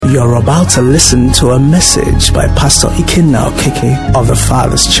You're about to listen to a message by Pastor Ikenna Okeke of the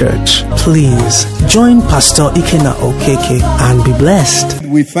Thefatherschurch. Please join Pastor Ikenna Okeke and be blessed.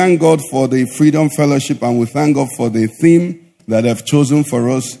 We thank God for the Freedom Fellowship, and we thank God for the theme that they've chosen for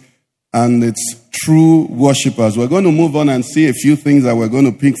us, and it's true worshippers. We're going to move on and see a few things that we're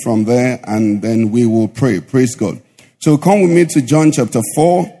going to pick from there, and then we will pray. Praise God. So come with me to John chapter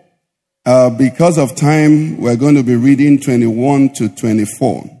 4. Because of time, we're going to be reading 21 to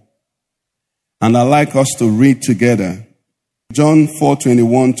 24. And I'd like us to read together. John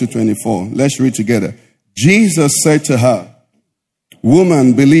 4:21 to 24. Let's read together. Jesus said to her,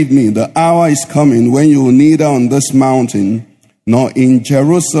 "Woman, believe me, the hour is coming when you will neither on this mountain nor in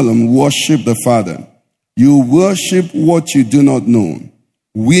Jerusalem worship the Father. You worship what you do not know.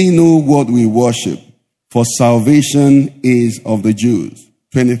 We know what we worship, for salvation is of the Jews."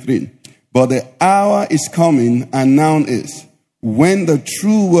 23. But the hour is coming, and now is, when the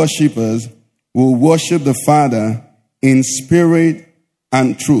true worshippers will worship the Father in spirit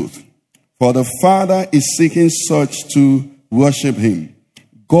and truth. For the Father is seeking such to worship him.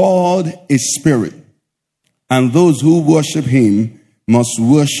 God is spirit, and those who worship him must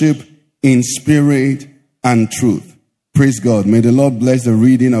worship in spirit and truth. Praise God. May the Lord bless the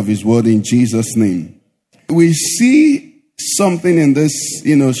reading of his word in Jesus' name. We see something in this,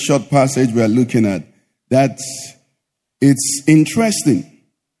 short passage we are looking at that it's interesting.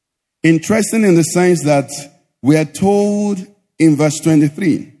 Interesting in the sense that we are told in verse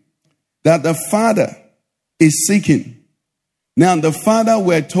 23 that the Father is seeking. Now, the Father,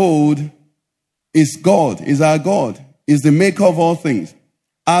 we're told, is God, is our God, is the maker of all things.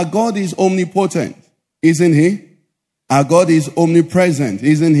 Our God is omnipotent, isn't he? Our God is omnipresent,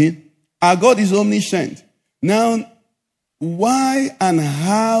 isn't he? Our God is omniscient. Now, why and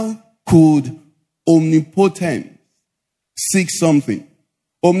how could omnipotence seek something?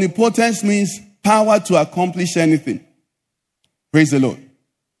 Omnipotence means power to accomplish anything. Praise the Lord.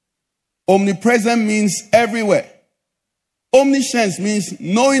 Omnipresent means everywhere. Omniscience means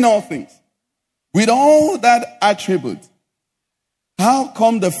knowing all things. With all that attribute, how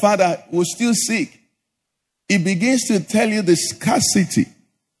come the Father will still seek? It begins to tell you the scarcity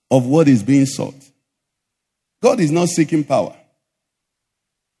of what is being sought. God is not seeking power.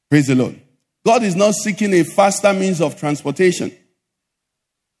 Praise the Lord. God is not seeking a faster means of transportation.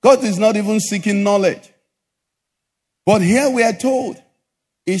 God is not even seeking knowledge. But here we are told,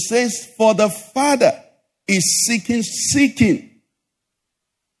 it says, for the Father is seeking.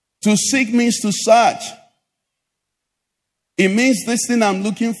 To seek means to search. It means this thing I'm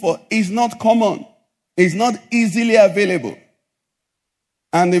looking for is not common. It's not easily available.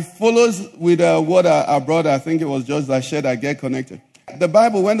 And it follows with what our brother, I think it was just that shared, I get connected. The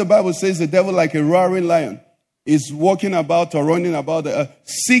Bible, when the Bible says the devil like a roaring lion is walking about or running about,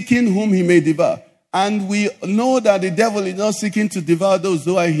 seeking whom he may devour. And we know that the devil is not seeking to devour those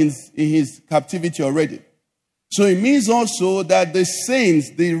who are in his captivity already. So it means also that the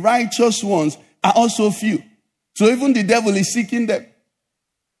saints, the righteous ones, are also few. So even the devil is seeking them.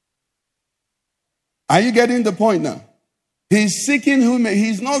 Are you getting the point now? He's seeking whom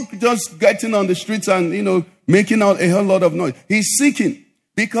he's not just getting on the streets and, making out a whole lot of noise. He's seeking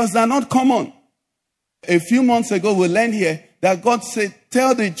because they're not common. A few months ago, we learned here that God said,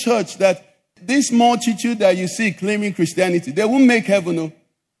 tell the church that this multitude that you see claiming Christianity, they won't make heaven. No.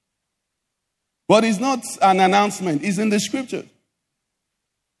 But it's not an announcement. It's in the scriptures.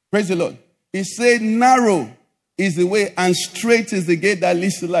 Praise the Lord. He said, narrow is the way and straight is the gate that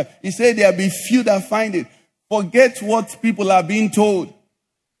leads to life. He said, there'll be few that find it. Forget what people are being told.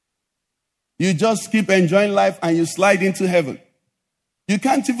 You just keep enjoying life and you slide into heaven. You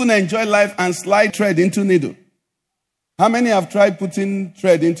can't even enjoy life and slide thread into needle. How many have tried putting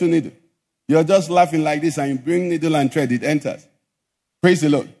thread into needle? You're just laughing like this and you bring needle and thread, it enters. Praise the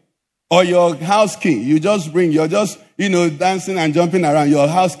Lord. Or your house key, you're just dancing and jumping around. Your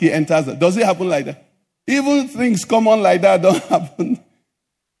house key enters. Does it happen like that? Even things common like that don't happen.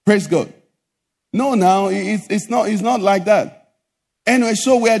 Praise God. No, now, it's not like that. Anyway,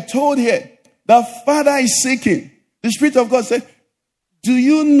 so we are told here, the Father is seeking. The Spirit of God said, do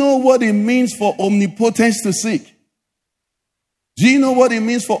you know what it means for omnipotence to seek? Do you know what it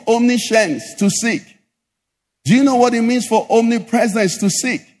means for omniscience to seek? Do you know what it means for omnipresence to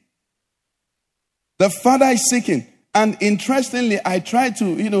seek? The Father is seeking. And interestingly, I tried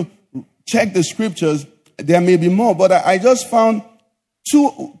to, check the scriptures. There may be more, but I just found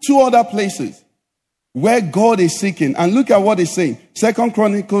two other places where God is seeking. And look at what he's saying. 2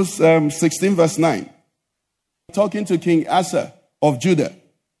 Chronicles 16 verse 9. Talking to King Asa of Judah.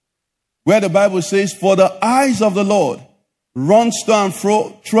 Where the Bible says, for the eyes of the Lord runs to and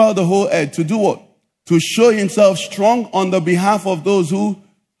fro throughout the whole earth to do what? To show himself strong on the behalf of those whose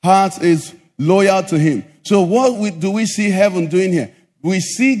heart is loyal to him. So what do we see heaven doing here? We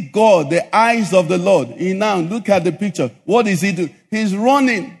see God, the eyes of the Lord. Now look at the picture. What is he doing? He's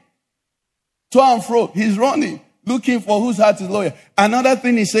running to and fro. He's running, looking for whose heart is loyal. Another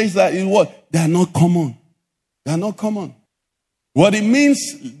thing he says that is what? They are not common. They are not common. What it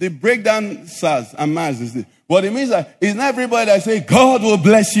means, the breakdown SARS and MARS is this. What it means that it's not everybody that say, God will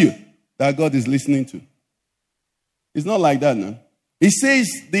bless you, that God is listening to. It's not like that, no. It says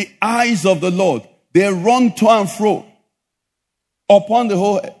the eyes of the Lord, they run to and fro upon the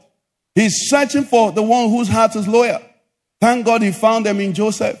whole earth. He's searching for the one whose heart is loyal. Thank God he found them in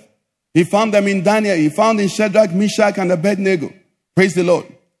Joseph. He found them in Daniel. He found in Shadrach, Meshach, and Abednego. Praise the Lord.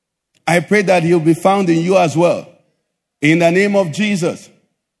 I pray that he'll be found in you as well. In the name of Jesus.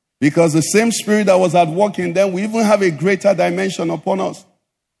 Because the same spirit that was at work in them, we even have a greater dimension upon us.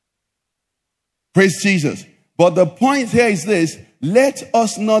 Praise Jesus. But the point here is this. Let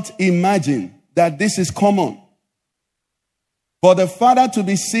us not imagine that this is common. For the Father to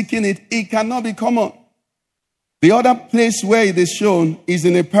be seeking it, it cannot be common. The other place where it is shown is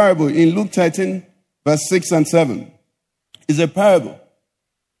in a parable in Luke 13, verse 6 and 7. It's a parable.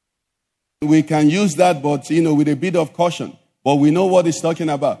 We can use that, but, with a bit of caution. But we know what it's talking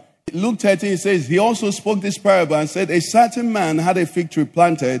about. Luke 13 says, he also spoke this parable and said, a certain man had a fig tree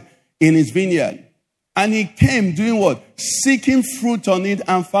planted in his vineyard. And he came doing what? Seeking fruit on it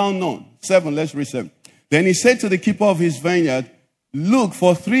and found none. 7, let's read 7. Then he said to the keeper of his vineyard, look,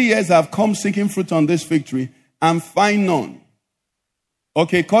 for 3 years I have come seeking fruit on this fig tree and find none.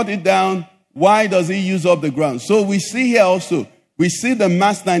 Okay, cut it down. Why does he use up the ground? So we see here also, we see the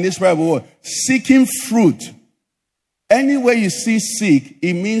master in this parable seeking fruit. Anywhere you see seek,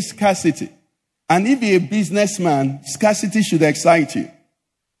 it means scarcity. And if you're a businessman, scarcity should excite you.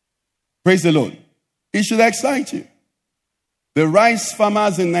 Praise the Lord. It should excite you. The rice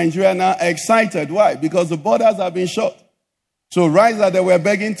farmers in Nigeria now are excited. Why? Because the borders have been shut. So rice that they were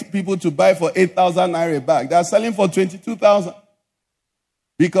begging people to buy for 8,000 naira a bag, they are selling for 22,000.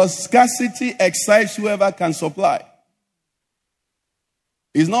 Because scarcity excites whoever can supply.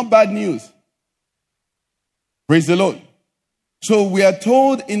 It's not bad news. Praise the Lord. So we are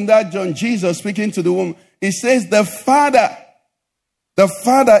told in that John, Jesus speaking to the woman, he says the Father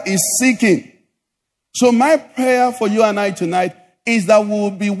is seeking. So my prayer for you and I tonight is that we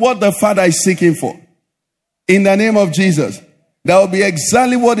will be what the Father is seeking for. In the name of Jesus. That will be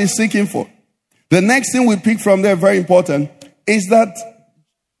exactly what he's seeking for. The next thing we pick from there, very important, is that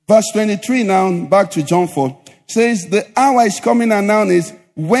verse 23 now, back to John 4, says the hour is coming and now is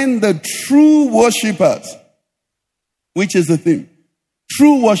when the true worshippers, which is the theme,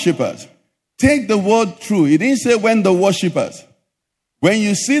 true worshippers, take the word true. It didn't say when the worshippers. When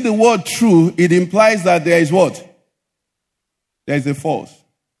you see the word true, it implies that there is what? There is a false.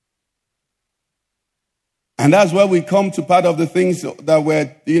 And that's where we come to part of the things that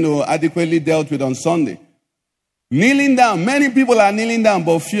were, adequately dealt with on Sunday. Kneeling down. Many people are kneeling down,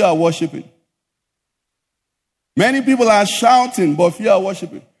 but few are worshiping. Many people are shouting, but few are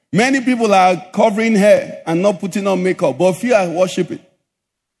worshiping. Many people are covering hair and not putting on makeup, but few are worshiping.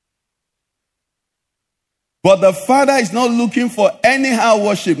 But the Father is not looking for anyhow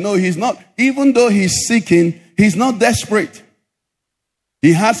worship. No, he's not. Even though he's seeking, he's not desperate.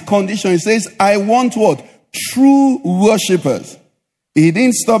 He has conditions. He says, I want what? True worshippers. He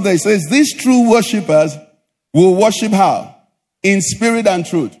didn't stop there. He says, these true worshippers will worship how? In spirit and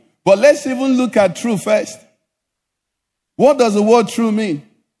truth. But let's even look at true first. What does the word true mean?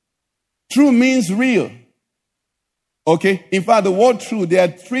 True means real. Okay? In fact, the word true, there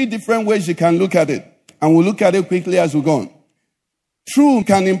are 3 different ways you can look at it. And we'll look at it quickly as we go on. True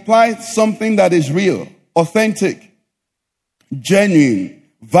can imply something that is real, authentic, genuine,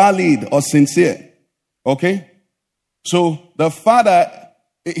 valid, or sincere. Okay? So the Father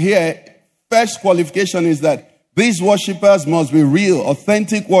here, first qualification is that these worshippers must be real,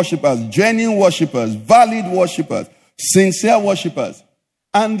 authentic worshippers, genuine worshippers, valid worshippers, sincere worshippers.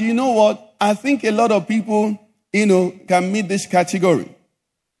 And you know what? I think a lot of people, can meet this category.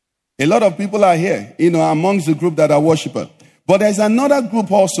 A lot of people are here, amongst the group that are worshippers. But there's another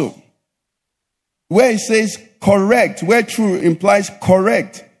group also where it says correct, where true implies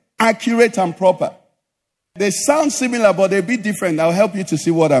correct, accurate, and proper. They sound similar, but they're a bit different. I'll help you to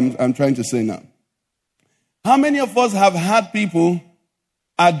see what I'm trying to say now. How many of us have had people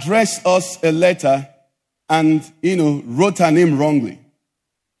address us a letter and, wrote a name wrongly?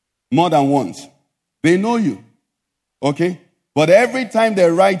 More than once. They know you. Okay? But every time they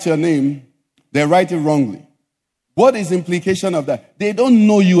write your name, they write it wrongly. What is the implication of that? They don't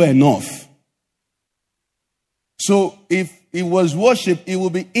know you enough. So if it was worship, it will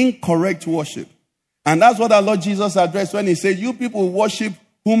be incorrect worship. And that's what our Lord Jesus addressed when he said, you people worship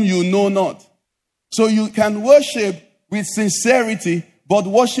whom you know not. So you can worship with sincerity, but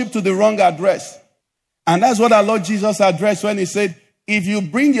worship to the wrong address. And that's what our Lord Jesus addressed when he said, if you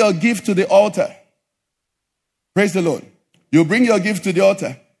bring your gift to the altar, praise the Lord, you bring your gift to the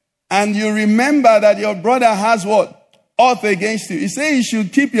altar, and you remember that your brother has what? Aught against you. He said you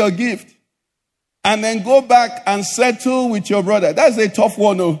should keep your gift and then go back and settle with your brother. That's a tough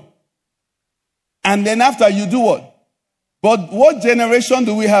one, no? And then after you do what? But what generation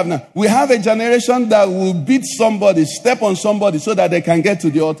do we have now? We have a generation that will beat somebody, step on somebody so that they can get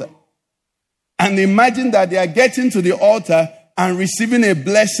to the altar. And imagine that they are getting to the altar and receiving a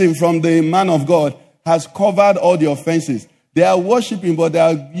blessing from the man of God has covered all the offenses. They are worshiping, but they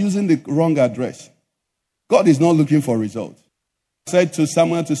are using the wrong address. God is not looking for results. He said to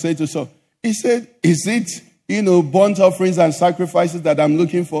Samuel to say to Saul, he said, is it, burnt offerings and sacrifices that I'm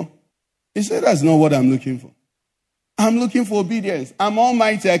looking for? He said, that's not what I'm looking for. I'm looking for obedience. I'm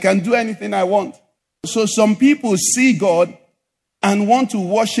almighty. I can do anything I want. So some people see God and want to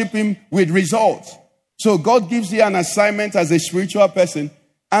worship him with results. So God gives you an assignment as a spiritual person,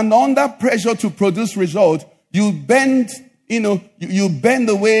 and under pressure to produce results, you bend, you bend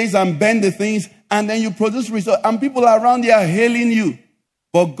the ways and bend the things, and then you produce results. And people around you are hailing you.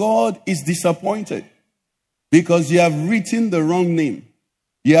 But God is disappointed because you have written the wrong name.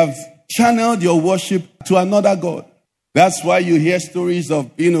 You have channeled your worship to another God. That's why you hear stories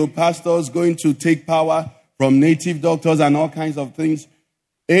of, pastors going to take power from native doctors and all kinds of things.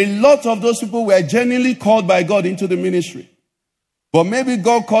 A lot of those people were genuinely called by God into the ministry. But maybe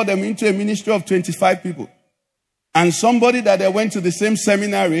God called them into a ministry of 25 people. And somebody that they went to the same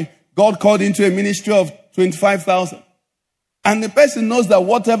seminary, God called into a ministry of 25,000. And the person knows that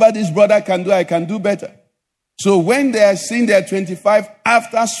whatever this brother can do, I can do better. So when they are seeing their 25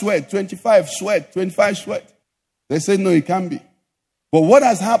 after sweat, 25 sweat, 25 sweat, they say, no, it can't be. But what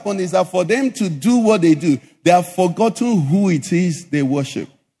has happened is that for them to do what they do, they have forgotten who it is they worship.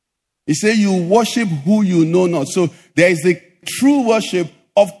 He said, you worship who you know not. So there is the true worship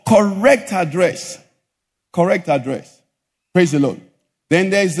of correct address. Correct address. Praise the Lord. Then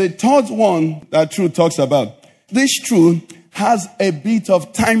there is the third one that truth talks about. This truth has a bit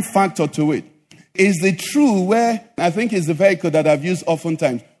of time factor to it. Is the truth where, I think it's the vehicle that I've used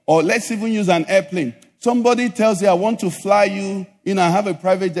oftentimes. Or let's even use an airplane. Somebody tells you, I want to fly you, I have a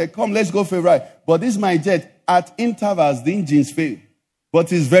private jet. Come, let's go for a ride. But this is my jet. At intervals, the engines fail.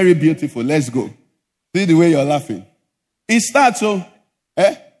 But it's very beautiful. Let's go. See the way you're laughing. It starts,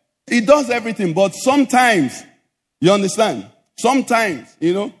 it does everything. But sometimes, you understand? Sometimes,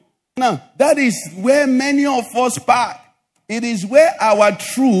 Now, that is where many of us park. It is where our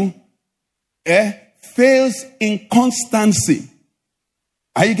truth fails in constancy.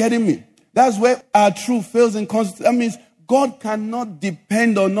 Are you getting me? That's where our truth fails in constancy. That means God cannot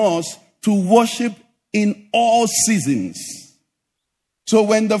depend on us to worship in all seasons. So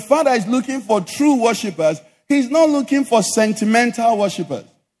when the Father is looking for true worshipers, he's not looking for sentimental worshipers.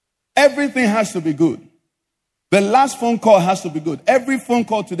 Everything has to be good. The last phone call has to be good. Every phone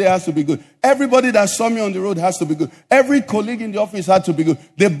call today has to be good. Everybody that saw me on the road has to be good. Every colleague in the office had to be good.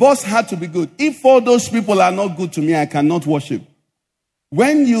 The boss had to be good. If all those people are not good to me, I cannot worship.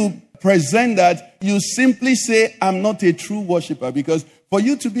 When you present that, you simply say, I'm not a true worshiper. Because for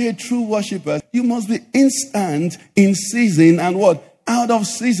you to be a true worshiper, you must be instant, in season, and what? Out of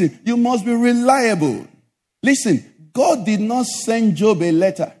season. You must be reliable. Listen, God did not send Job a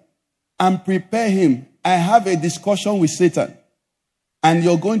letter and prepare him. I have a discussion with Satan, and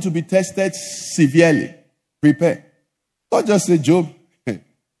you're going to be tested severely. Prepare. God just said, Job,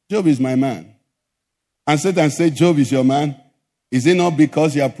 Job is my man. And Satan said, Job is your man. Is it not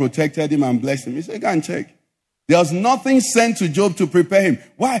because you have protected him and blessed him? He said, go and check. There was nothing sent to Job to prepare him.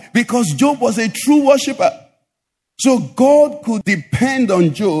 Why? Because Job was a true worshiper. So God could depend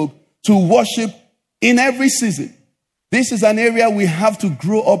on Job to worship in every season. This is an area we have to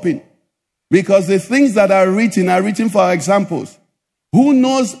grow up in. Because the things that are written for our examples. Who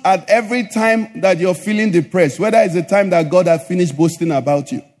knows at every time that you're feeling depressed, whether it's the time that God has finished boasting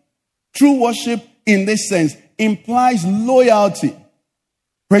about you. True worship in this sense implies loyalty.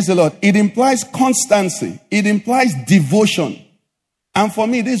 Praise the Lord. It implies constancy. It implies devotion. And for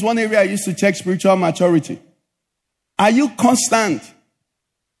me, this is one area I used to check spiritual maturity. Are you constant?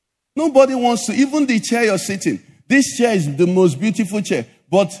 Nobody wants to, even the chair you're sitting. This chair is the most beautiful chair.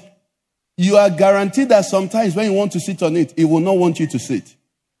 But you are guaranteed that sometimes when you want to sit on it, it will not want you to sit.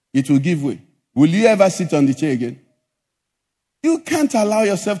 It will give way. Will you ever sit on the chair again? You can't allow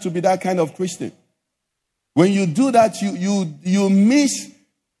yourself to be that kind of Christian. When you do that, you miss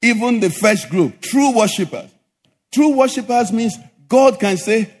even the first group, true worshipers. True worshipers means God can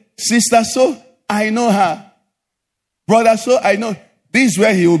say, sister so, I know her. Brother so, I know. This is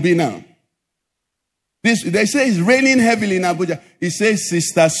where he will be now. They say it's raining heavily in Abuja. He says,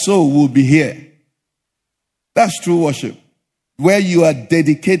 sister so will be here. That's true worship. Where you are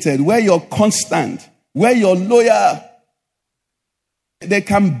dedicated, where you're constant, where you're loyal. They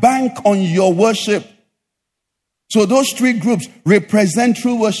can bank on your worship. So those three groups represent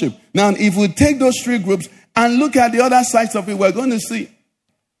true worship. Now, if we take those three groups and look at the other sides of it, we're going to see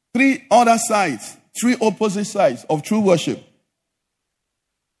three other sides, three opposite sides of true worship.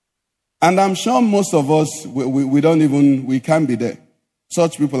 And I'm sure most of us, we can't be there.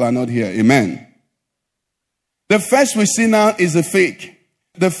 Such people are not here. Amen. The first we see now is the fake.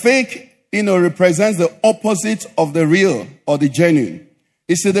 The fake, represents the opposite of the real or the genuine.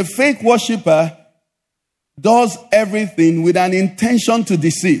 You see, the fake worshiper does everything with an intention to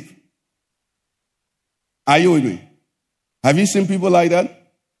deceive. Are you with me? Have you seen people like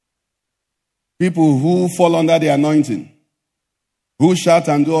that? People who fall under the anointing, who shout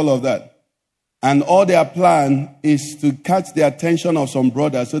and do all of that. And all their plan is to catch the attention of some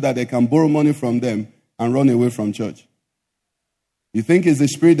brothers so that they can borrow money from them and run away from church. You think it's the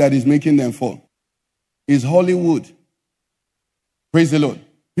spirit that is making them fall? It's Hollywood. Praise the Lord.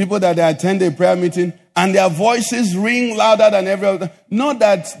 People that they attend a prayer meeting and their voices ring louder than every other. Not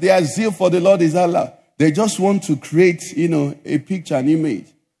that their zeal for the Lord is that loud. They just want to create, a picture, an image,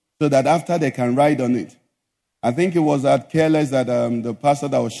 so that after they can ride on it. I think it was at Careless that the pastor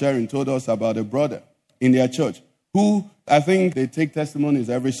that was sharing told us about a brother in their church who, I think they take testimonies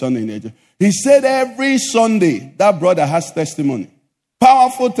every Sunday in their church. He said every Sunday that brother has testimony.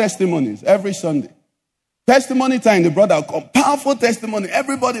 Powerful testimonies every Sunday. Testimony time, the brother will come. Powerful testimony.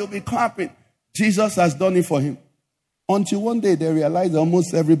 Everybody will be clapping. Jesus has done it for him. Until one day they realize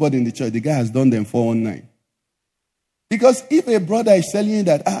almost everybody in the church, the guy has done them 419. Because if a brother is telling you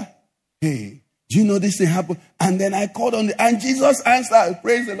that, hey, do you know this thing happened? And then I called on and Jesus answered.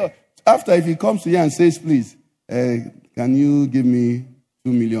 Praise the Lord. After, if he comes to you and says, please, can you give me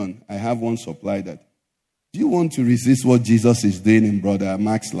 2 million? I have one supply that. Do you want to resist what Jesus is doing in Brother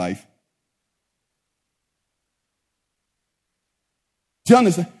Mark's life? Do you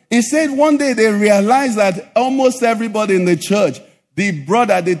understand? He said one day they realized that almost everybody in the church,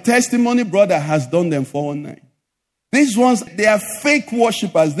 the testimony brother has done them 419. These ones, they are fake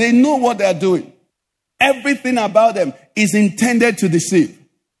worshippers. They know what they are doing. Everything about them is intended to deceive.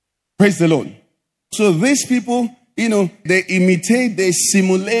 Praise the Lord. So these people, they imitate, they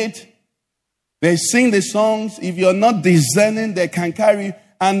simulate, they sing the songs. If you're not discerning, they can carry.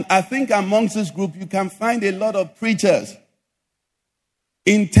 And I think amongst this group, you can find a lot of preachers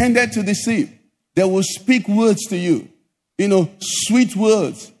intended to deceive. They will speak words to you, sweet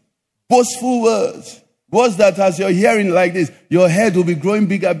words, boastful words. Words that as you're hearing like this, your head will be growing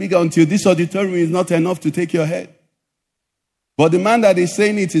bigger until this auditorium is not enough to take your head. But the man that is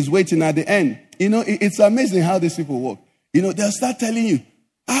saying it is waiting at the end. It's amazing how these people work. They'll start telling you,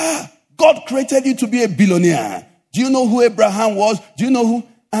 God created you to be a billionaire. Do you know who Abraham was? Do you know who?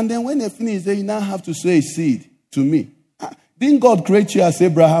 And then when they finish, they now have to sow a seed to me. Didn't God create you as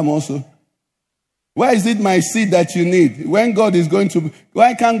Abraham also? Why is it my seed that you need? When God is going to,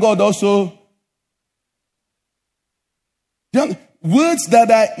 why can't God also? Words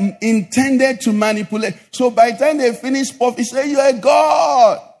that are intended to manipulate. So by the time they finish he say, you're a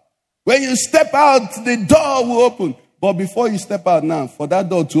God. When you step out, the door will open. But before you step out now, for that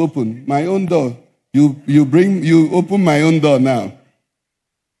door to open, my own door, you open my own door now.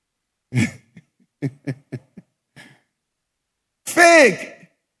 Fake.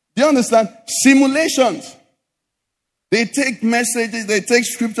 Do you understand? Simulations. They take messages, they take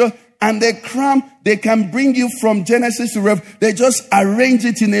scripture, and they can bring you from Genesis to Revelation. They just arrange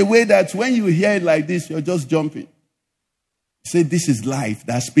it in a way that when you hear it like this, you're just jumping. Say, this is life.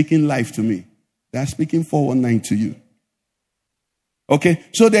 They're speaking life to me. They're speaking 419 to you. Okay,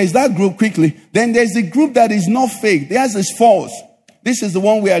 so there's that group quickly. Then there's the group that is not fake. Theirs is false. This is the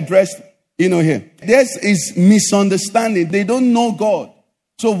one we addressed, here. Theirs is misunderstanding. They don't know God.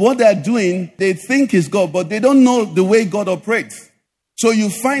 So what they're doing, they think is God, but they don't know the way God operates. So you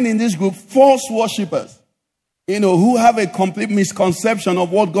find in this group false worshippers, who have a complete misconception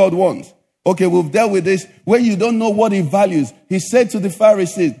of what God wants. Okay, we've dealt with this, where you don't know what he values. He said to the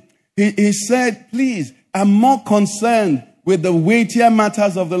Pharisees, he said, please, I'm more concerned with the weightier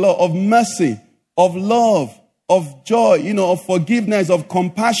matters of the law, of mercy, of love, of joy, of forgiveness, of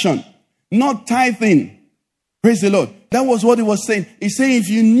compassion. not tithing. Praise the Lord. That was what he was saying. He's saying if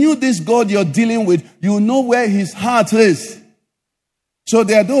you knew this God you're dealing with, you know where his heart is. So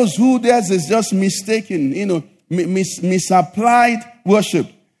there are those who theirs is just mistaken, misapplied worship.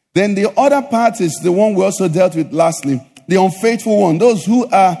 Then the other part is the one we also dealt with lastly, the unfaithful one, those who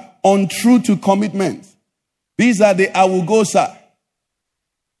are untrue to commitment. These are the I will go, sir.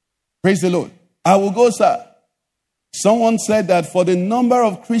 Praise the Lord. I will go, sir. Someone said that for the number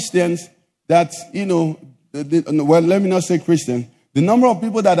of Christians that, well, let me not say Christian, the number of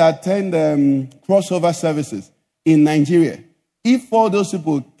people that attend crossover services in Nigeria, if all those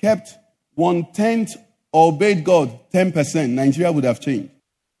people kept 1/10 or obeyed God 10%, Nigeria would have changed.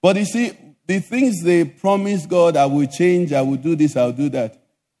 But you see, the things they promise God, I will change, I will do this, I will do that,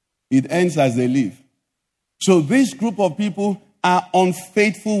 it ends as they leave. So this group of people are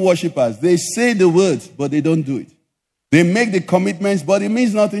unfaithful worshippers. They say the words, but they don't do it. They make the commitments, but it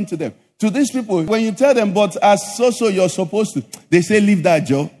means nothing to them. To these people, when you tell them, but as so you're supposed to, they say, leave that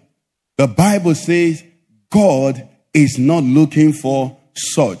job. The Bible says God is not looking for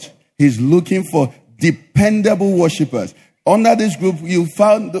such. He's looking for dependable worshippers. Under this group, you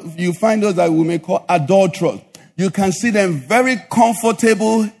find those that we may call adulterers. You can see them very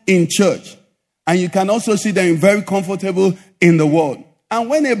comfortable in church. And you can also see them very comfortable in the world. And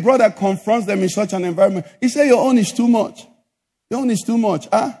when a brother confronts them in such an environment, he says, your own is too much. Your own is too much.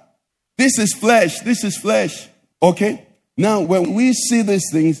 This is flesh. This is flesh. Okay? Now, when we see these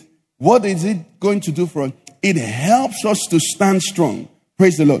things, what is it going to do for us? It helps us to stand strong.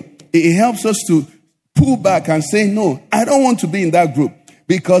 Praise the Lord. It helps us to pull back and say, no, I don't want to be in that group.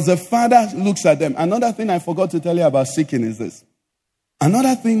 Because the Father looks at them. Another thing I forgot to tell you about seeking is this.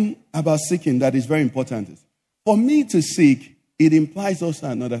 Another thing about seeking that is very important is, for me to seek, it implies also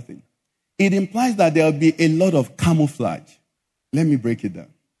another thing. It implies that there will be a lot of camouflage. Let me break it down.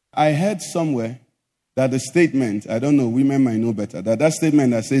 I heard somewhere that the statement, I don't know, women might know better, that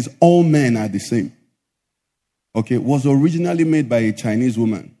statement that says all men are the same, okay, was originally made by a Chinese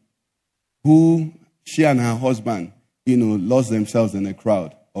woman who, she and her husband, lost themselves in a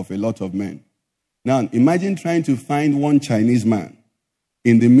crowd of a lot of men. Now, imagine trying to find one Chinese man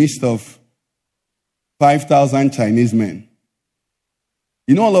in the midst of 5,000 Chinese men.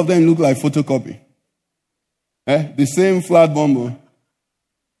 All of them look like photocopy. The same flat bumble.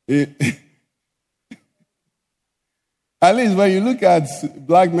 At least when you look at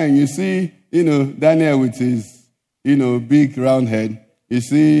black men, you see, Daniel with his, big round head. You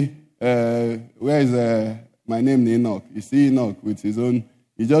see, where is my name, Enoch? You see Enoch with his own,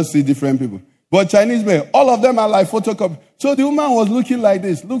 you just see different people. But Chinese men, all of them are like photocopy. So the woman was looking like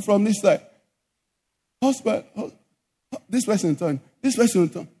this. Look from this side. Husband, this person turn. This person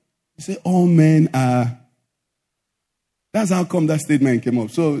turn. You say, all men are. That's how come that statement came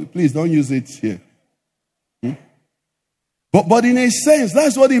up. So please don't use it here. But in a sense,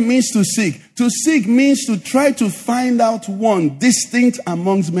 that's what it means to seek. To seek means to try to find out one distinct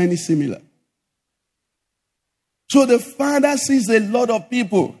amongst many similar. So the Father sees a lot of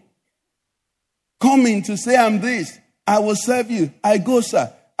people coming to say, I'm this. I will serve you. I go,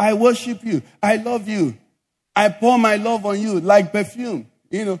 sir. I worship you. I love you. I pour my love on you like perfume.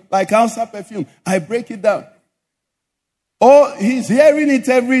 Like house perfume. I break it down. Oh, he's hearing it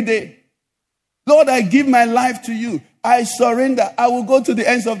every day. Lord, I give my life to you. I surrender. I will go to the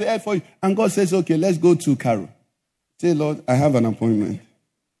ends of the earth for you. And God says, okay, let's go to Cairo. Say, Lord, I have an appointment.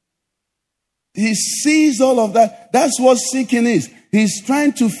 He sees all of that. That's what seeking is. He's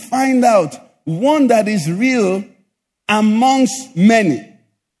trying to find out one that is real amongst many.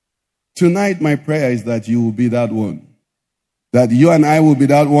 Tonight, my prayer is that you will be that one. That you and I will be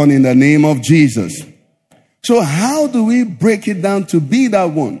that one in the name of Jesus. So how do we break it down to be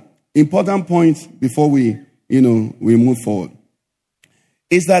that one? Important point before we move forward.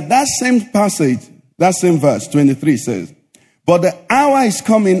 Is that same passage, that same verse, 23 says, but the hour is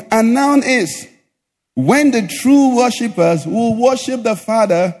coming, and now is, when the true worshippers will worship the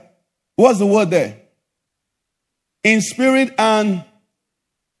Father. What's the word there? In spirit and...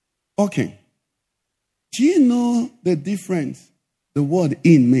 Okay. Do you know the difference the word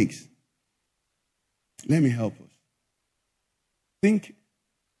in makes? Let me help us. Think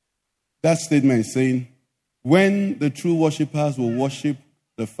that statement is saying, when the true worshippers will worship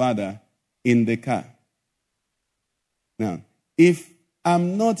the Father in the car. Now, if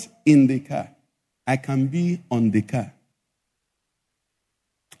I'm not in the car, I can be on the car.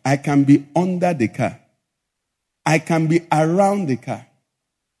 I can be under the car. I can be around the car.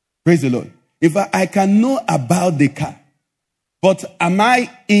 Praise the Lord. If I can know about the car, but am I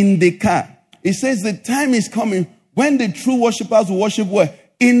in the car? It says the time is coming when the true worshippers will worship where?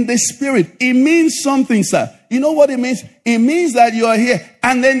 in the spirit, it means something, sir. You know what it means? It means that you are here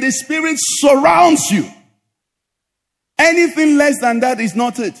and then the spirit surrounds you. Anything less than that is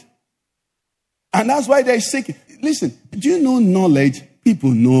not it. And that's why they're seeking. Listen, do you know knowledge? People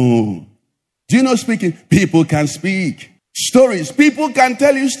know. Do you know speaking? People can speak. Stories. People can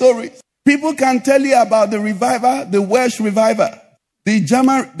tell you stories. People can tell you about the revival, the Welsh revival, the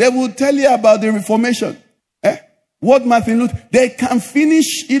German. They will tell you about the Reformation. What Martin Luther. They can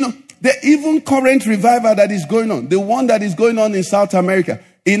finish, the even current revival that is going on, the one that is going on in South America,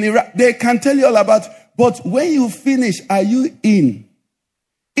 in Iraq. They can tell you all about. But when you finish, are you in?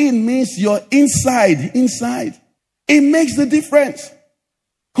 In means you're inside. It makes the difference.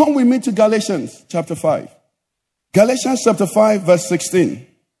 Come with me to Galatians chapter 5. Galatians chapter 5 verse 16.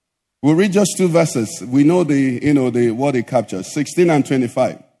 We'll read just 2 verses. We know the what it captures. 16 and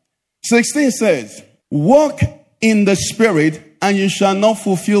 25. 16 says, walk in the spirit and you shall not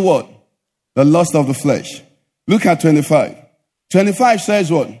fulfill what? The lust of the flesh. Look at 25. 25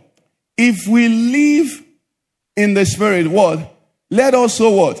 says what? If we live in the spirit, what? Let also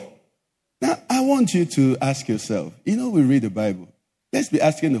what? Now, I want you to ask yourself, we read the Bible. Let's be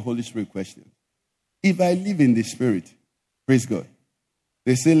asking the Holy Spirit questions. If I live in the spirit, praise God.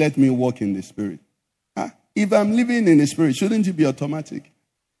 They say, let me walk in the spirit. If I'm living in the spirit, shouldn't it be automatic?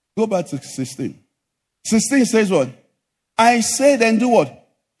 Go back to 16. 16 says what? I said and do what?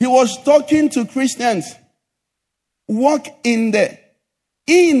 He was talking to Christians. Walk in there.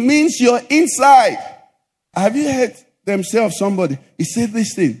 In means you're inside. Have you heard themselves somebody? He said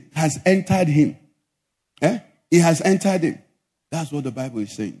this thing has entered him. It has entered him. That's what the Bible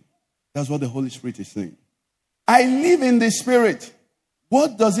is saying. That's what the Holy Spirit is saying. I live in the spirit.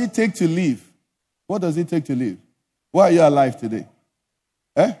 What does it take to live? What does it take to live? Why are you alive today?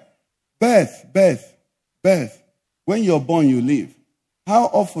 Birth. When you're born, you live. How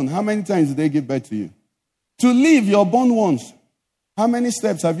often, how many times did they give birth to you? To live, you're born once. How many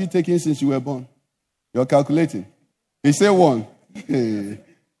steps have you taken since you were born? You're calculating. He said 1. To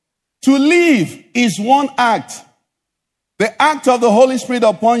live is one act. The act of the Holy Spirit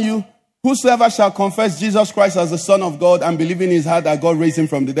upon you. Whosoever shall confess Jesus Christ as the Son of God and believe in his heart that God raised him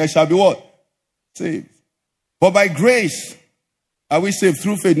from the dead shall be what? Saved. But by grace are we saved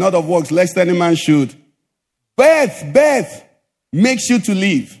through faith, not of works, lest any man should. Birth makes you to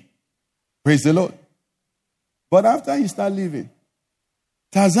live. Praise the Lord. But after you start living,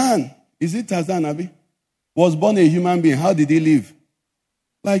 Tarzan, is it Tarzan, Abi? Was born a human being. How did he live?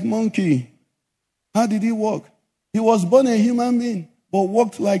 Like monkey. How did he walk? He was born a human being, but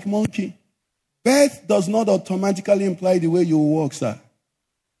walked like monkey. Birth does not automatically imply the way you walk, sir.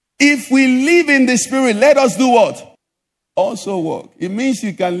 If we live in the spirit, let us do what? Also walk. It means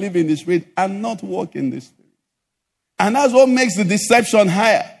you can live in the spirit and not walk in the spirit. And that's what makes the deception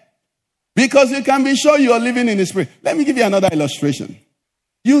higher. Because you can be sure you are living in the spirit. Let me give you another illustration.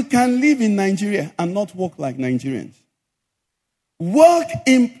 You can live in Nigeria and not walk like Nigerians. Walk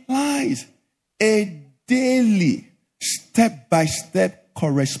implies a daily, step-by-step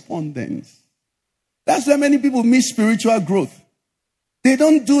correspondence. That's why many people miss spiritual growth. They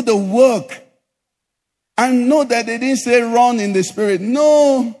don't do the work and know that they didn't say run in the spirit.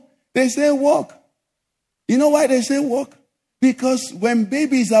 No, they say walk. You know why they say walk? Because when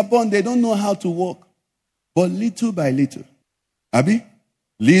babies are born, they don't know how to walk. But little by little, Abi,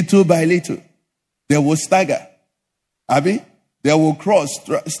 little by little, they will stagger. Abi, they will cross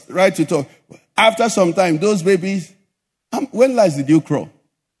right to talk. After some time, those babies, when last did you crawl?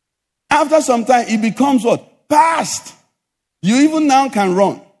 After some time, it becomes what? Past. You even now can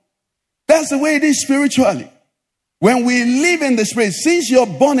run. That's the way it is spiritually. When we live in the spirit, since you're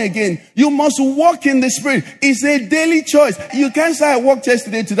born again, you must walk in the spirit. It's a daily choice. You can't say, I walked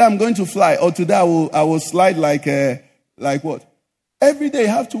yesterday, today I'm going to fly, or today I will slide like what? Every day you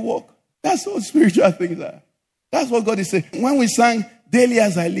have to walk. That's what spiritual things are. That's what God is saying. When we sang, daily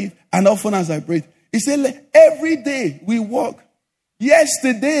as I live and often as I breathe, he said, every day we walk.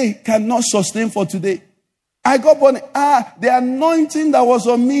 Yesterday cannot sustain for today. I got born. The anointing that was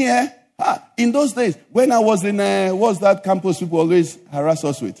on me, in those days, when I was in, what's that campus people always harass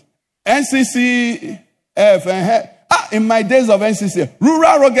us with? NCCF. In my days of NCCF,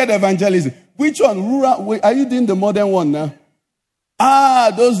 Rural Rugged Evangelism. Which one? Rural, are you doing the modern one now?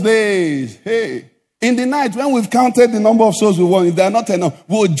 Those days. Hey. In the night, when we've counted the number of souls we won, if they are not enough,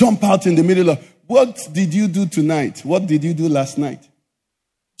 we'll jump out in the middle of, what did you do tonight? What did you do last night?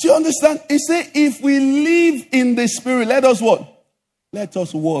 Do you understand? He said, if we live in the spirit, let us what? Let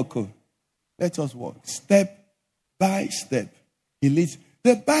us walk. Let us walk. Step by step. He leads.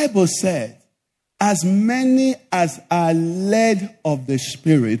 The Bible said, as many as are led of the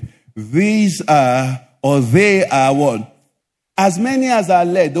Spirit, these are, or they are what? As many as are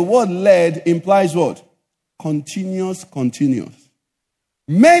led. The word led implies what? Continuous.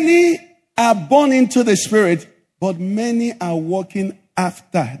 Many are born into the Spirit, but many are walking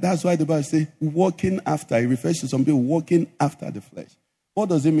after. That's why the Bible says walking after. It refers to some people walking after the flesh. What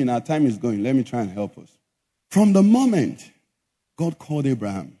does it mean? Our time is going. Let me try and help us. From the moment God called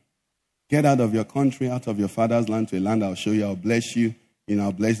Abraham, get out of your country, out of your father's land to a land I'll show you, I'll bless you.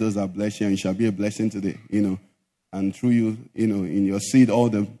 I'll bless those that bless you, and you shall be a blessing to the, and through you, in your seed, all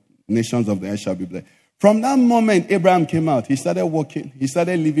the nations of the earth shall be blessed. From that moment, Abraham came out. He started walking. He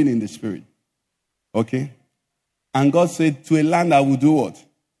started living in the Spirit. Okay? And God said, to a land I will do what?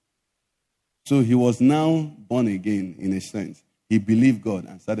 So he was now born again, in a sense. He believed God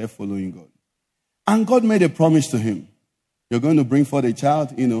and started following God. And God made a promise to him. You're going to bring forth a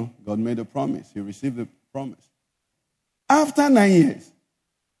child. God made a promise. He received the promise. After 9 years,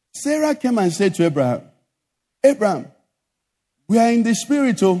 Sarah came and said to Abraham, we are in the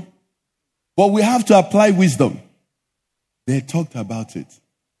Spirit, but we have to apply wisdom. They talked about it.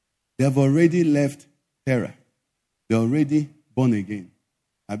 They've already left Terah. They're already born again.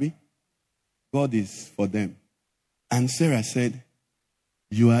 Abi? God is for them. And Sarah said,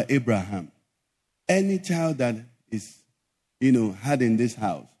 you are Abraham. Any child that is, had in this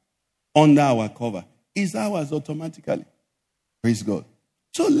house, under our cover, is ours automatically. Praise God.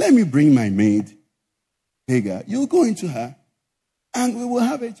 So let me bring my maid, Hagar. You go into her, and we will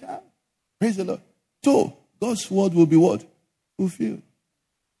have a child. Praise the Lord. So God's word will be what? Fulfilled.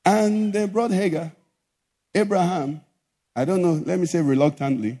 And they brought Hagar. Abraham, I don't know, let me say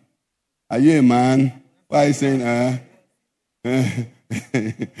reluctantly. Are you a man? Why are you saying,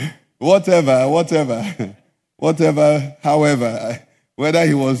 whatever, however, whether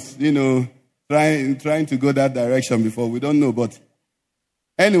he was, trying to go that direction before, we don't know, but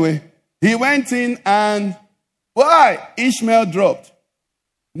anyway, he went in and why? Ishmael dropped.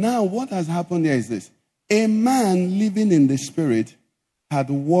 Now, what has happened here is this. A man living in the Spirit had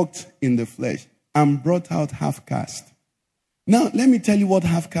walked in the flesh and brought out half-caste. Now, let me tell you what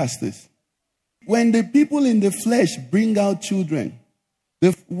half-caste is. When the people in the flesh bring out children,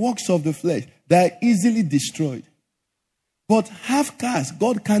 the works of the flesh, they are easily destroyed. But half-caste,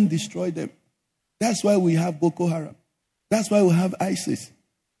 God can't destroy them. That's why we have Boko Haram. That's why we have ISIS.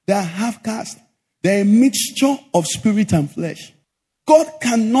 They are half-caste. They're a mixture of spirit and flesh. God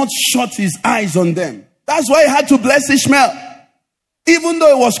cannot shut his eyes on them. That's why he had to bless Ishmael. Even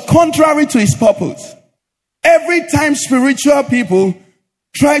though it was contrary to his purpose. Every time spiritual people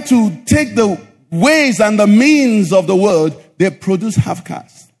try to take the ways and the means of the world, they produce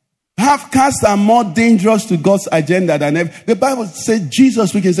half-caste. Half-caste are more dangerous to God's agenda than ever. The Bible says, Jesus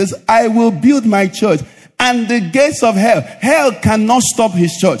speaking says, I will build my church and the gates of hell cannot stop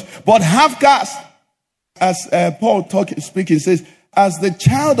his church. But half-caste, as Paul speaking says, as the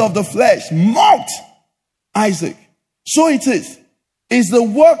child of the flesh mocked Isaac. So it is. It's the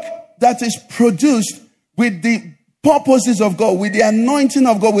work that is produced with the purposes of God, with the anointing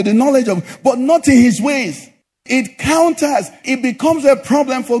of God, with the knowledge of, but not in his ways. It counters. It becomes a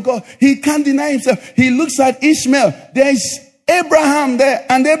problem for God. He can't deny himself. He looks at Ishmael. There is Abraham there,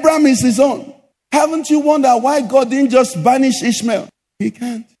 and Abraham is his own. Haven't you wondered why God didn't just banish Ishmael? He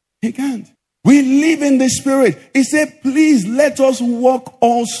can't. He can't. We live in the Spirit. He said, please let us walk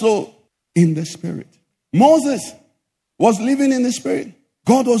also in the Spirit. Moses was living in the Spirit.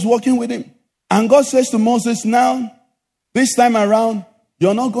 God was walking with him. And God says to Moses, now, this time around,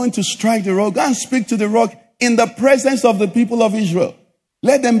 you're not going to strike the rock. Go and speak to the rock in the presence of the people of Israel.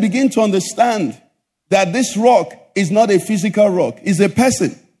 Let them begin to understand that this rock is not a physical rock. It's a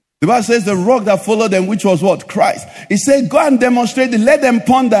person. The Bible says the rock that followed them, which was what? Christ. He said, go and demonstrate it. Let them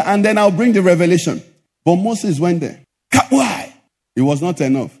ponder and then I'll bring the revelation. But Moses went there. Why? It was not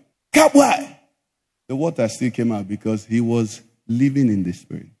enough. Why? The water still came out because he was living in the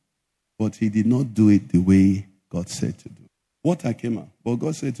Spirit. But he did not do it the way God said to do. Water came out. But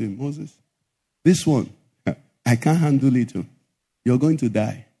God said to him, Moses, this one, I can't handle it. You're going to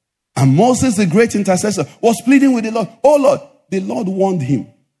die. And Moses, the great intercessor, was pleading with the Lord. Oh Lord, the Lord warned him.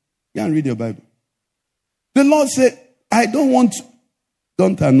 You can read your Bible. The Lord said,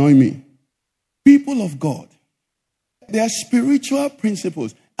 don't annoy me. People of God, there are spiritual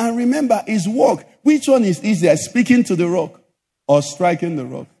principles. And remember, his work, which one is easier, speaking to the rock or striking the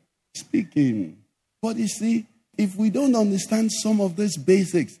rock? Speaking. But you see, if we don't understand some of these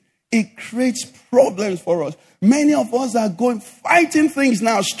basics, it creates problems for us. Many of us are fighting things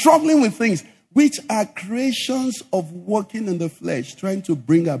now, struggling with things, which are creations of walking in the flesh, trying to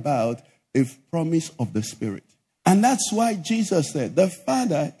bring about a promise of the Spirit. And that's why Jesus said, the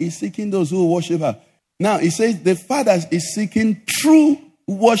Father is seeking those who worship her. Now, he says the Father is seeking true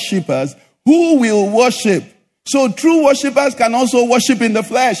worshipers who will worship. So true worshipers can also worship in the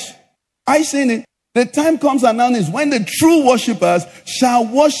flesh. I seen it. The time comes and now is when the true worshipers shall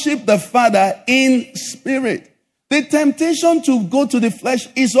worship the Father in spirit. The temptation to go to the flesh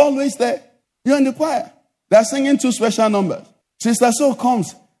is always there. You're in the choir. They're singing 2 special numbers. Sister So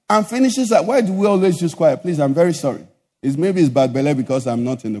comes and finishes that. Why do we always use choir? Please, I'm very sorry. Maybe it's bad belly because I'm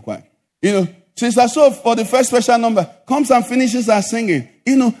not in the choir. Sister So for the first special number comes and finishes her singing.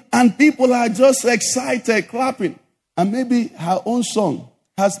 And people are just excited, clapping. And maybe her own song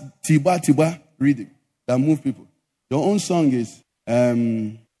has tiba reading that move people. Your own song is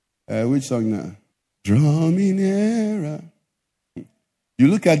which song now? Draw me nearer. You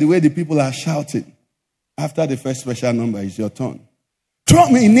look at the way the people are shouting. After the first special number, it's your turn. Draw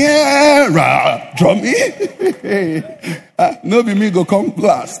me nearer. Draw me. No be me go come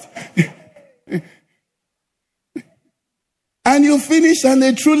last. And you finish and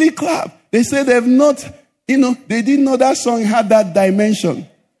they truly clap. They say they've not, they didn't know that song had that dimension.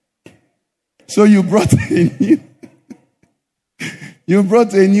 So you brought a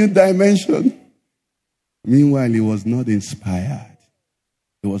new dimension. Meanwhile, he was not inspired.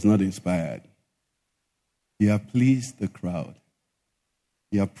 He was not inspired. He had pleased the crowd.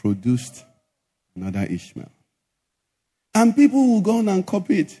 He had produced another Ishmael. And people will go on and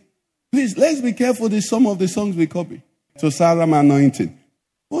copy it. Please, let's be careful with some of the songs we copy. To Salam anointing.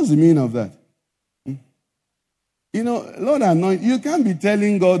 What's the meaning of that? Lord anoint. You can't be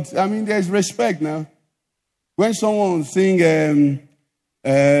telling God. There's respect now. When someone sing,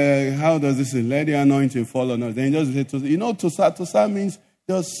 how does this say? Let the anointing fall on us. Then just say, Tosa means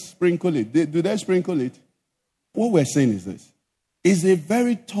just sprinkle it. Do they sprinkle it? What we're saying is this. It's a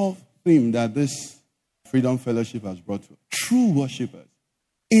very tough theme that this Freedom Fellowship has brought to true worshipers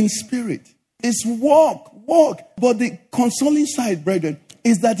in spirit. It's walk. But the consoling side, brethren,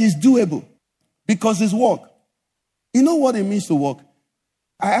 is that it's doable because it's walk. You know what it means to walk?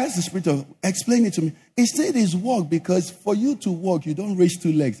 I asked the Spirit of, explain it to me. He said it's walk because for you to walk, you don't raise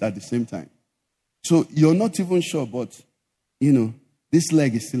 2 legs at the same time. So you're not even sure, but, this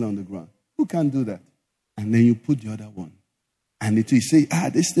leg is still on the ground. Who can do that? And then you put the other one. And you say,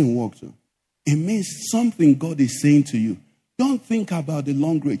 this thing works. It means something God is saying to you. Don't think about the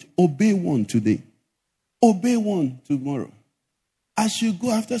long range. Obey one today. Obey one tomorrow. As you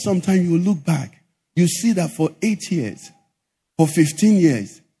go after some time, you look back. You see that for 8 years, for 15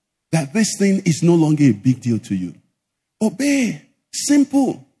 years, that this thing is no longer a big deal to you. Obey.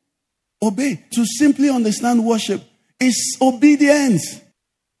 Simple. Obey. To simply understand worship is obedience.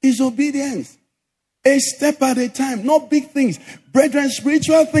 Is obedience. A step at a time. Not big things. Brethren,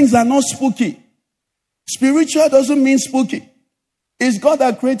 spiritual things are not spooky. Spiritual doesn't mean spooky. It's God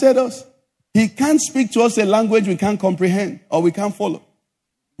that created us. He can't speak to us a language we can't comprehend or we can't follow.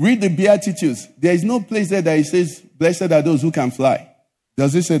 Read the Beatitudes. There is no place there that it says, blessed are those who can fly.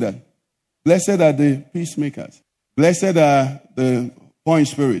 Does it say that? Blessed are the peacemakers. Blessed are the poor in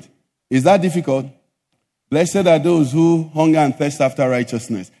spirit. Is that difficult? Blessed are those who hunger and thirst after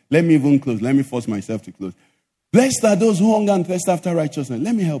righteousness. Let me even close. Let me force myself to close. Blessed are those who hunger and thirst after righteousness.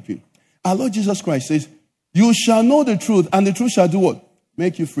 Let me help you. Our Lord Jesus Christ says, you shall know the truth, and the truth shall do what?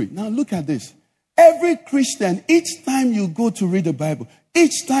 Make you free. Now look at this. Every Christian, each time you go to read the Bible,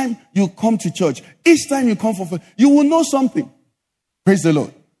 each time you come to church, each time you come for faith, you will know something. Praise the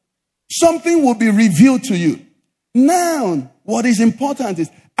Lord. Something will be revealed to you. Now, what is important is,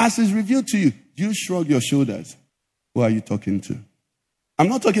 as it's revealed to you, you shrug your shoulders. Who are you talking to? I'm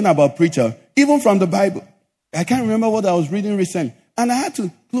not talking about preacher, even from the Bible. I can't remember what I was reading recently. And I had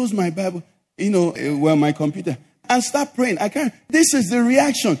to close my Bible, my computer, and start praying. This is the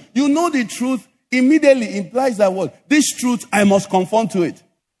reaction. You know the truth immediately implies that what? This truth, I must conform to it.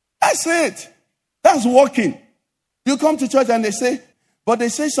 That's it. That's walking. You come to church and they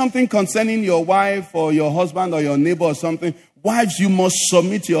say something concerning your wife or your husband or your neighbor or something. Wives, you must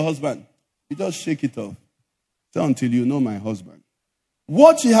submit to your husband. You just shake it off. Say, until you know my husband.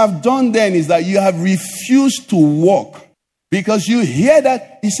 What you have done then is that you have refused to walk. Because you hear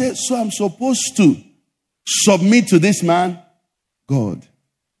that, he said, so I'm supposed to submit to this man. God,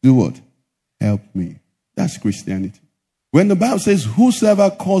 do what? Help me. That's Christianity. When the Bible says, whosoever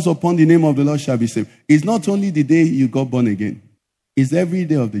calls upon the name of the Lord shall be saved, it's not only the day you got born again. It's every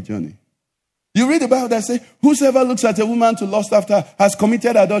day of the journey. You read the Bible that says, whosoever looks at a woman to lust after has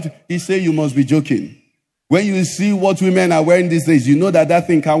committed adultery. He says, you must be joking. When you see what women are wearing these days, you know that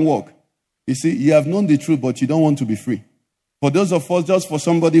thing can't work. You see, you have known the truth, but you don't want to be free. For those of us, just for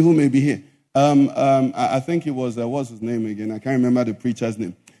somebody who may be here, I think it was, what's his name again? I can't remember the preacher's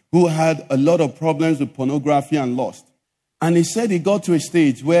name, who had a lot of problems with pornography and lust. And he said he got to a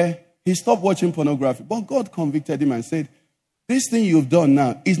stage where he stopped watching pornography. But God convicted him and said, this thing you've done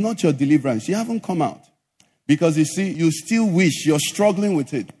now is not your deliverance. You haven't come out. Because you see, you still wish, you're struggling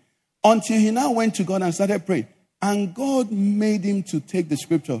with it. Until he now went to God and started praying. And God made him to take the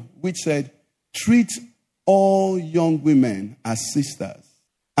scripture, which said, treat all young women as sisters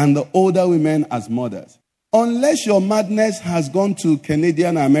and the older women as mothers. Unless your madness has gone to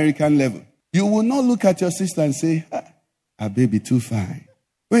Canadian or American level, you will not look at your sister and say, her baby too fine.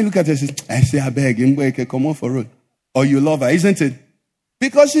 When you look at your sister, I say, I beg him, come on for road. Or you love her, isn't it?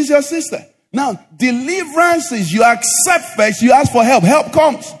 Because she's your sister. Now, deliverance is you accept first, you ask for help. Help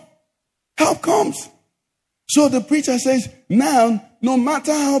comes. Help comes. So the preacher says, now, no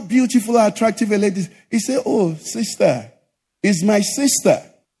matter how beautiful or attractive a lady is, he said, oh, sister, is my sister.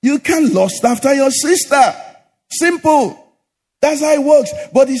 You can't lust after your sister. Simple. That's how it works.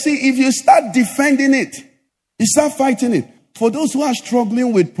 But you see, if you start defending it, you start fighting it. For those who are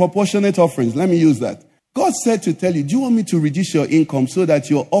struggling with proportionate offerings, let me use that. God said to tell you, do you want me to reduce your income so that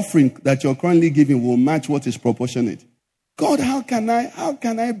your offering that you're currently giving will match what is proportionate? God, how can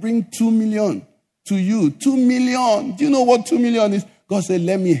I bring 2 million to you? 2 million. Do you know what 2 million is? God said,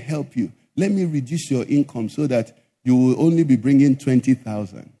 let me help you. Let me reduce your income so that you will only be bringing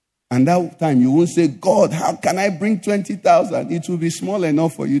 20,000. And that time you won't say, God, how can I bring 20,000? It will be small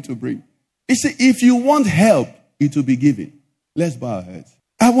enough for you to bring. You see, if you want help, it will be given. Let's bow our heads.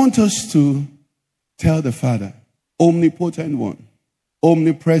 I want us to tell the Father, omnipotent one,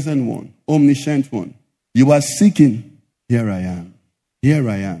 omnipresent one, omniscient one, you are seeking, here I am, here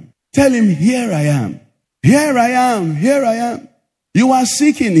I am. Tell him, here I am, here I am, here I am. You are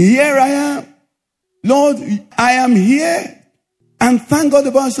seeking, here I am. Lord, I am here. And thank God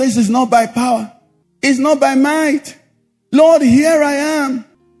the Bible says it's not by power. It's not by might. Lord, here I am.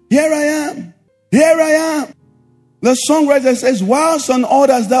 Here I am. Here I am. The songwriter says, whilst on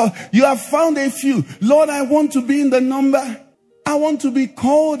others thou, you have found a few. Lord, I want to be in the number. I want to be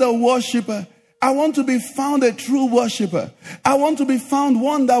called a worshiper. I want to be found a true worshiper. I want to be found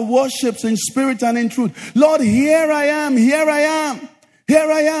one that worships in spirit and in truth. Lord, here I am. Here I am.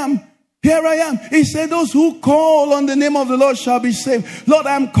 Here I am. Here I am. He said, those who call on the name of the Lord shall be saved. Lord,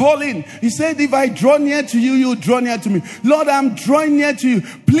 I'm calling. He said, if I draw near to you, you draw near to me. Lord, I'm drawing near to you.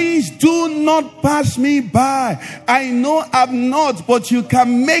 Please do not pass me by. I know I'm not, but you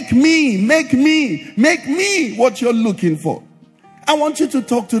can make me what you're looking for. I want you to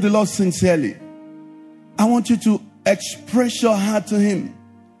talk to the Lord sincerely. I want you to express your heart to him.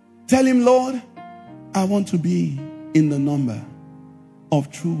 Tell him, Lord, I want to be in the number of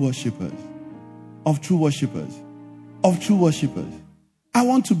true worshippers, of true worshippers, of true worshippers. I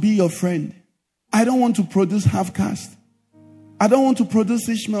want to be your friend. I don't want to produce half-caste. I don't want to produce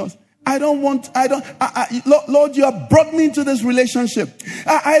Ishmaels. Lord, you have brought me into this relationship.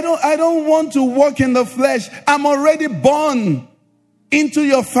 I don't want to walk in the flesh. I'm already born into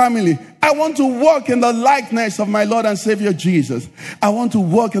your family. I want to walk in the likeness of my Lord and Savior Jesus. I want to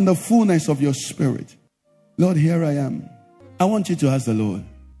walk in the fullness of your spirit. Lord, here I am. I want you to ask the Lord.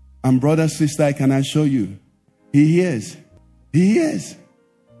 And brother, sister, I can assure you, he hears. He hears.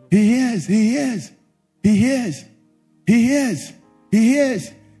 He hears. He hears. He hears. He hears. He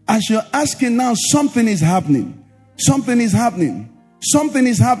hears. As you're asking now, something is happening. Something is happening. Something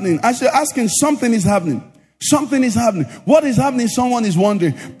is happening. As you're asking, something is happening. Something is happening. What is happening? Someone is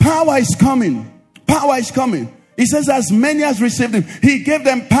wondering. Power is coming. Power is coming. He says, as many as received him, he gave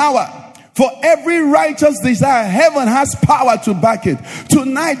them power. For every righteous desire, heaven has power to back it.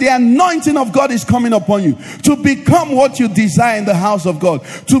 Tonight, the anointing of God is coming upon you to become what you desire in the house of God,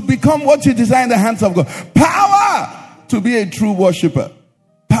 to become what you desire in the hands of God. Power to be a true worshiper.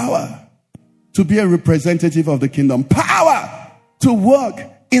 Power to be a representative of the kingdom. Power to work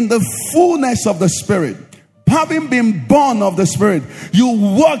in the fullness of the Spirit. Having been born of the Spirit, you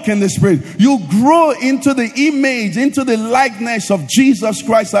walk in the Spirit. You grow into the image, into the likeness of Jesus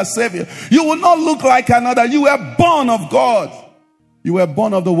Christ as Savior. You will not look like another. You were born of God. You were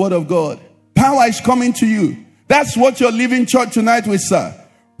born of the Word of God. Power is coming to you. That's what you're leaving church tonight with, sir.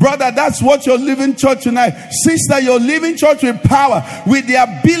 Brother, that's what you're leaving church tonight. Sister, you're leaving church with power, with the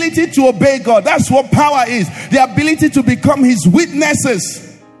ability to obey God. That's what power is. The ability to become His witnesses.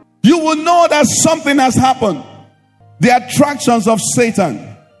 You will know that something has happened. The attractions of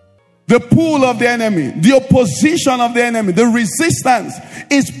Satan, the pull of the enemy, the opposition of the enemy, the resistance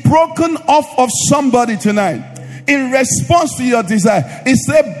is broken off of somebody tonight. In response to your desire, it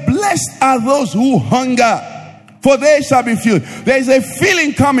said, blessed are those who hunger for they shall be filled. There is a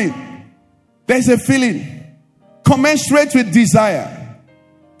feeling coming. There is a feeling commensurate with desire,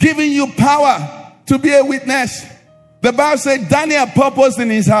 giving you power to be a witness. The Bible said Daniel purposed in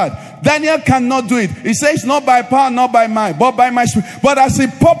his heart. Daniel cannot do it. He says, not by power, not by might, but by my spirit. But as he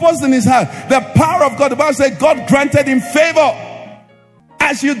purposed in his heart, the power of God, the Bible said God granted him favor.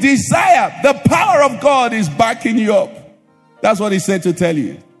 As you desire, the power of God is backing you up. That's what he said to tell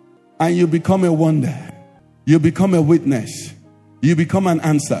you. And you become a wonder. You become a witness. You become an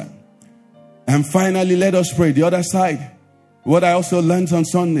answer. And finally, let us pray. The other side. What I also learned on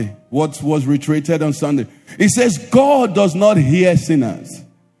Sunday. What was reiterated on Sunday. It says, God does not hear sinners.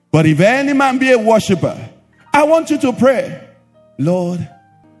 But if any man be a worshiper, I want you to pray. Lord,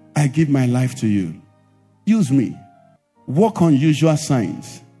 I give my life to you. Use me. Work unusual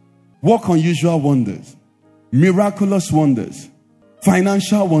signs. Work unusual wonders. Miraculous wonders.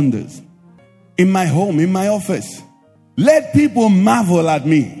 Financial wonders. In my home, in my office. Let people marvel at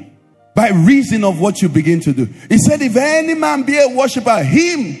me by reason of what you begin to do. He said, if any man be a worshiper,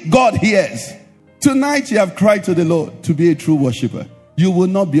 him God hears. Tonight you have cried to the Lord to be a true worshiper. You will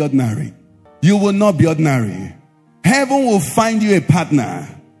not be ordinary. You will not be ordinary. Heaven will find you a partner.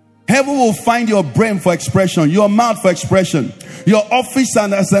 Heaven will find your brain for expression, your mouth for expression, your office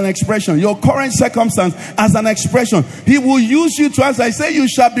as an expression, your current circumstance as an expression. He will use you to, as I say, you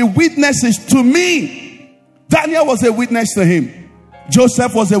shall be witnesses to me. Daniel was a witness to him.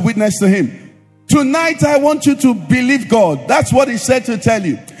 Joseph was a witness to him. Tonight I want you to believe God. That's what he said to tell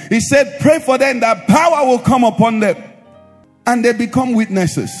you. He said, pray for them that power will come upon them. And they become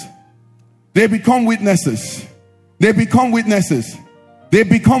witnesses. They become witnesses. They become witnesses. They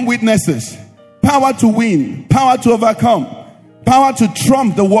become witnesses. Power to win. Power to overcome. Power to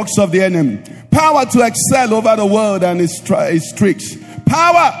trump the works of the enemy. Power to excel over the world and its tricks.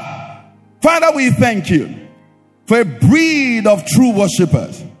 Power. Father, we thank you for a breed of true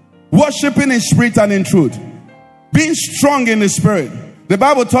worshippers. Worshipping in spirit and in truth. Being strong in the spirit. The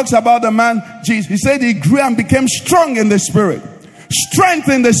Bible talks about the man, Jesus. He said he grew and became strong in the spirit. Strength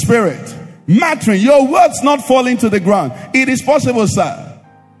in the spirit. Mattering. Your words not falling to the ground. It is possible, sir.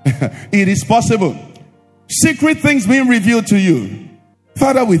 It is possible. Secret things being revealed to you.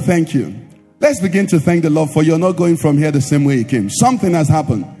 Father, we thank you. Let's begin to thank the Lord for you're not going from here the same way you came. Something has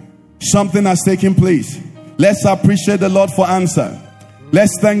happened. Something has taken place. Let's appreciate the Lord for answer.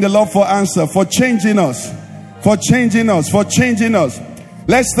 Let's thank the Lord for answer. For changing us. For changing us. For changing us.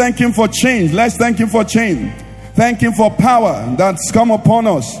 Let's thank him for change. Let's thank him for change. Thank him for power that's come upon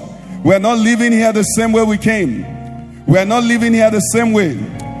us. We're not living here the same way we came. We're not living here the same way.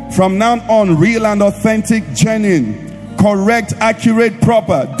 From now on, real and authentic, genuine, correct, accurate,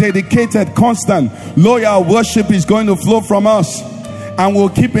 proper, dedicated, constant, loyal worship is going to flow from us. And we'll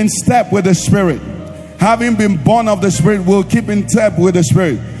keep in step with the Spirit. Having been born of the Spirit, we'll keep in step with the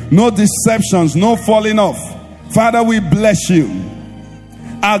Spirit. No deceptions, no falling off. Father, we bless you.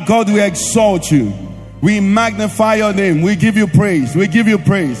 Our God, we exalt you. We magnify your name. We give you praise. We give you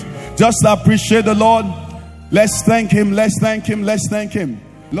praise. Just appreciate the Lord. Let's thank him. Let's thank him. Let's thank him.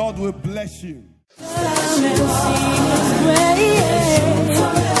 Lord, we bless you.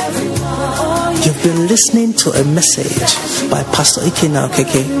 You've been listening to a message by Pastor Ikenna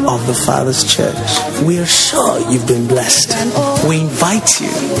Okeke of the Father's Church. We are sure you've been blessed. We invite you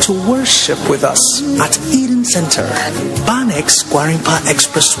to worship with us at Eden Center, Banex Gwarinpa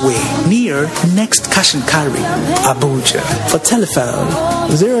Expressway, near Next Cash and Carry, Abuja. For telephone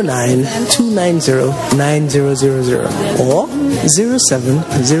 09-290-9000 or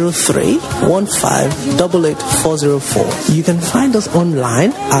 0703-1588-404. You can find us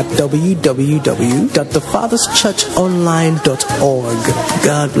online at www.thefatherschurchonline.org.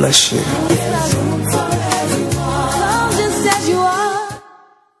 God bless you.